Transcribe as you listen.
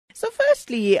So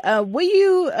firstly, were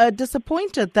you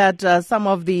disappointed that some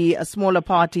of the smaller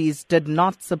parties did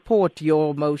not support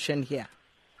your motion here?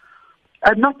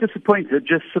 I'm not disappointed,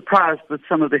 just surprised with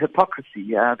some of the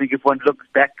hypocrisy. I think if one looks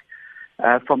back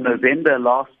from November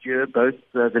last year, both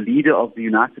the leader of the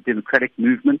United Democratic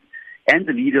Movement and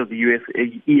the leader of the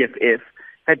EFF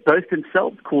had both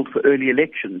themselves called for early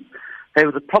elections.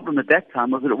 However, the problem at that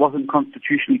time was that it wasn't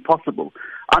constitutionally possible.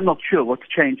 I'm not sure what's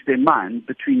changed their mind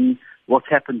between what's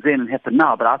happened then and happened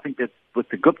now, but I think that with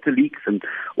the Gupta leaks and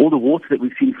all the water that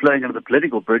we've seen flowing under the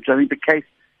political bridge, I think the case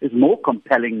is more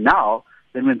compelling now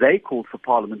than when they called for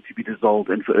Parliament to be dissolved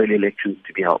and for early elections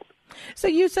to be held. So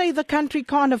you say the country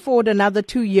can't afford another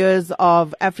 2 years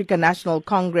of African National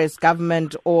Congress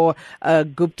government or a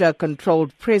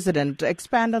Gupta-controlled president.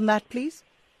 Expand on that, please.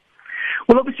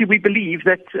 Well, obviously, we believe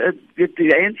that the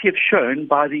ANC have shown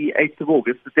by the 8th of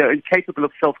August that they're incapable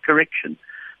of self-correction.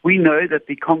 We know that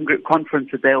the conference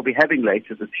that they'll be having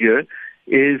later this year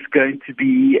is going to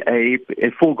be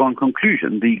a foregone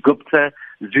conclusion. The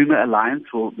Gupta-Zuma alliance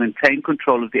will maintain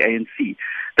control of the ANC.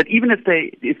 But even if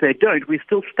they don't, we're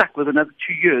still stuck with another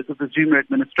 2 years of the Zuma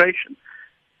administration.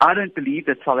 I don't believe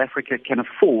that South Africa can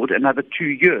afford another 2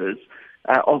 years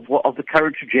of the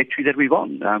current trajectory that we're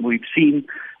on. We've seen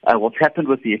what's happened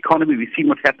with the economy. We've seen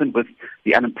what's happened with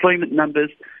the unemployment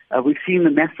numbers. We've seen the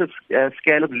massive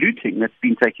scale of looting that's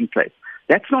been taking place.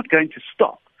 That's not going to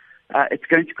stop. It's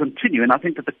going to continue, and I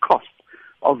think that the cost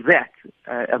of that,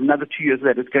 another 2 years of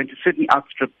that, is going to certainly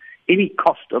outstrip any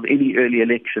cost of any early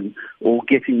election or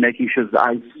making sure that the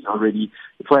IEC are ready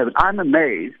for it. I'm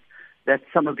amazed that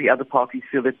some of the other parties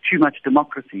feel that too much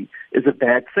democracy is a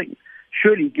bad thing.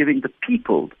 Surely giving the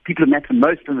people who matter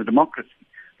most in the democracy,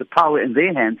 the power in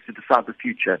their hands to decide the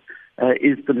future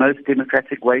is the most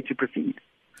democratic way to proceed.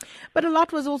 But a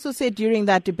lot was also said during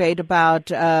that debate about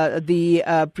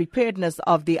the preparedness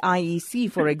of the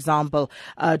IEC, for example,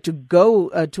 to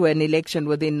go to an election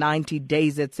within 90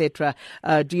 days, etc.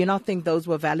 Do you not think those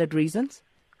were valid reasons?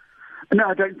 No,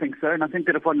 I don't think so. And I think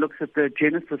that if one looks at the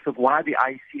genesis of why the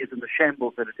IEC is in the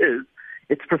shambles that it is,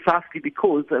 it's precisely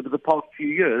because over the past few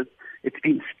years, it's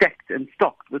been stacked and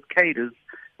stocked with cadres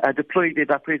deployed there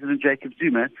by President Jacob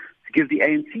Zuma to give the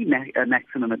ANC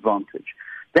maximum advantage.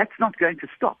 That's not going to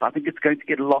stop. I think it's going to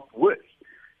get a lot worse.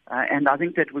 And I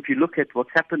think that if you look at what's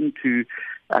happened to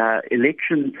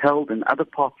elections held in other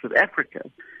parts of Africa,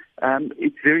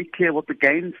 it's very clear what the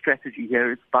game strategy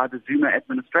here is by the Zuma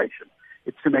administration.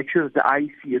 It's to make sure that the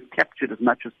IEC is captured as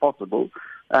much as possible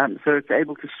so it's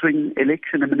able to swing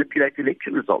election and manipulate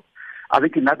election results. I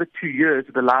think another 2 years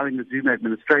of allowing the Zuma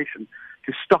administration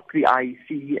to stock the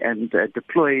IEC and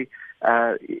deploy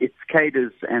its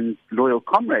cadres and loyal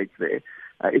comrades there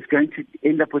is going to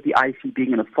end up with the IEC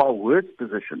being in a far worse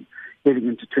position heading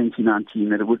into 2019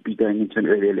 than it would be going into an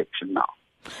early election now.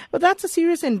 But that's a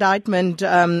serious indictment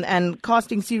and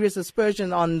casting serious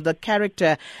aspersion on the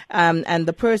character and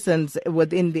the persons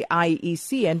within the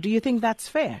IEC. And do you think that's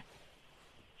fair?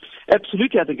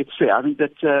 Absolutely, I think it's fair. I think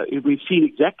that we've seen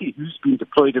exactly who's been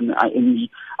deployed in the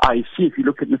IEC. If you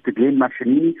look at Mr. Glenn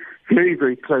Mashinini, very,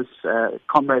 very close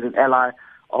comrade and ally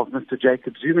of Mr.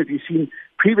 Jacob Zuma. You've seen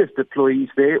previous deployees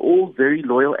there, all very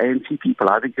loyal ANC people.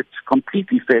 I think it's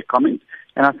completely fair comment,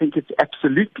 and I think it's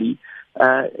absolutely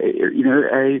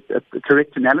a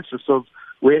correct analysis of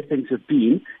where things have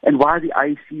been and why the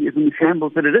IEC is in the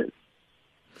shambles that it is.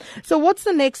 So what's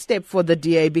the next step for the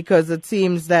DA? Because it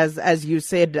seems, as you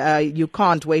said, you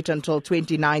can't wait until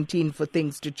 2019 for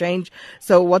things to change.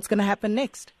 So what's going to happen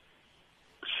next?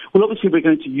 Well, obviously we're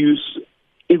going to use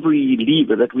every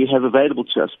lever that we have available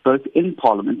to us, both in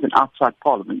Parliament and outside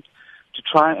Parliament, to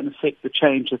try and affect the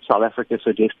change that South Africa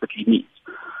so desperately needs.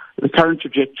 The current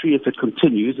trajectory, if it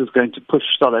continues, is going to push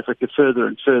South Africa further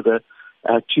and further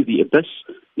to the abyss.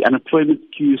 The unemployment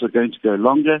queues are going to go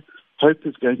longer. Hope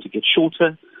is going to get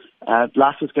shorter.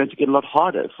 Life is going to get a lot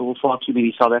harder for far too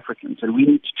many South Africans. And we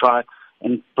need to try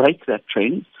and break that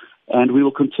trend. And we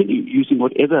will continue using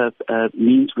whatever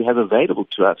means we have available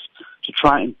to us to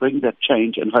try and bring that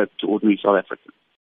change and hope to ordinary South Africans.